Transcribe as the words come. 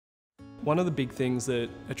One of the big things that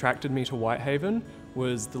attracted me to Whitehaven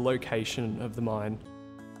was the location of the mine.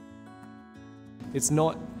 It's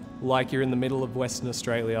not like you're in the middle of Western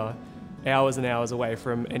Australia, hours and hours away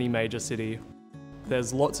from any major city.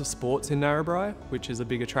 There's lots of sports in Narrabri, which is a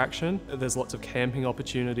big attraction. There's lots of camping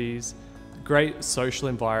opportunities, great social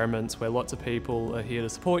environments where lots of people are here to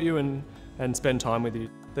support you and spend time with you.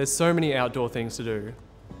 There's so many outdoor things to do.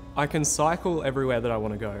 I can cycle everywhere that I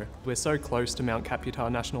want to go. We're so close to Mount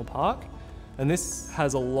Caputar National Park, and this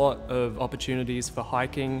has a lot of opportunities for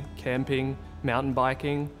hiking, camping, mountain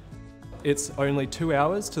biking. It's only 2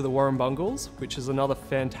 hours to the Warrumbungles, which is another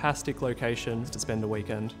fantastic location to spend a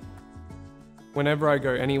weekend. Whenever I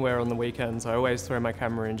go anywhere on the weekends, I always throw my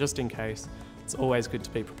camera in just in case. It's always good to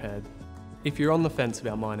be prepared. If you're on the fence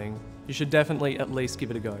about mining, you should definitely at least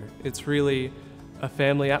give it a go. It's really a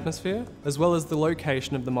family atmosphere, as well as the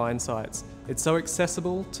location of the mine sites. It's so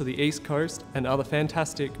accessible to the East Coast and other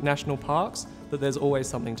fantastic national parks that there's always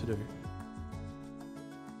something to do.